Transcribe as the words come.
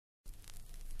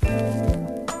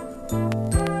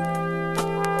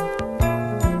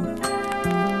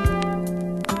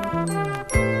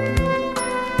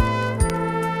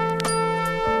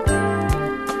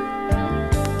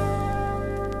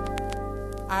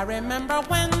I remember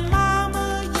when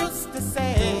Mama used to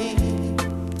say,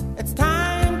 it's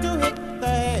time to hit the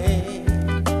hay,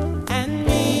 and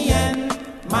me and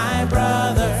my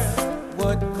brother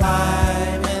would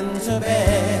climb into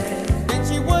bed. Then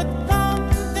she would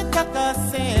come to tuck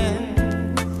us in,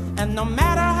 and no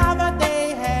matter how the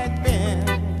day had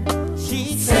been,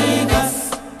 she'd sing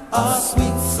us a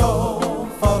sweet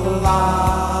soulful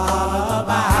lullaby.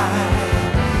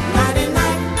 Nighty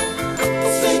night,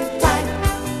 sleep tight,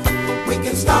 we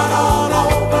can start all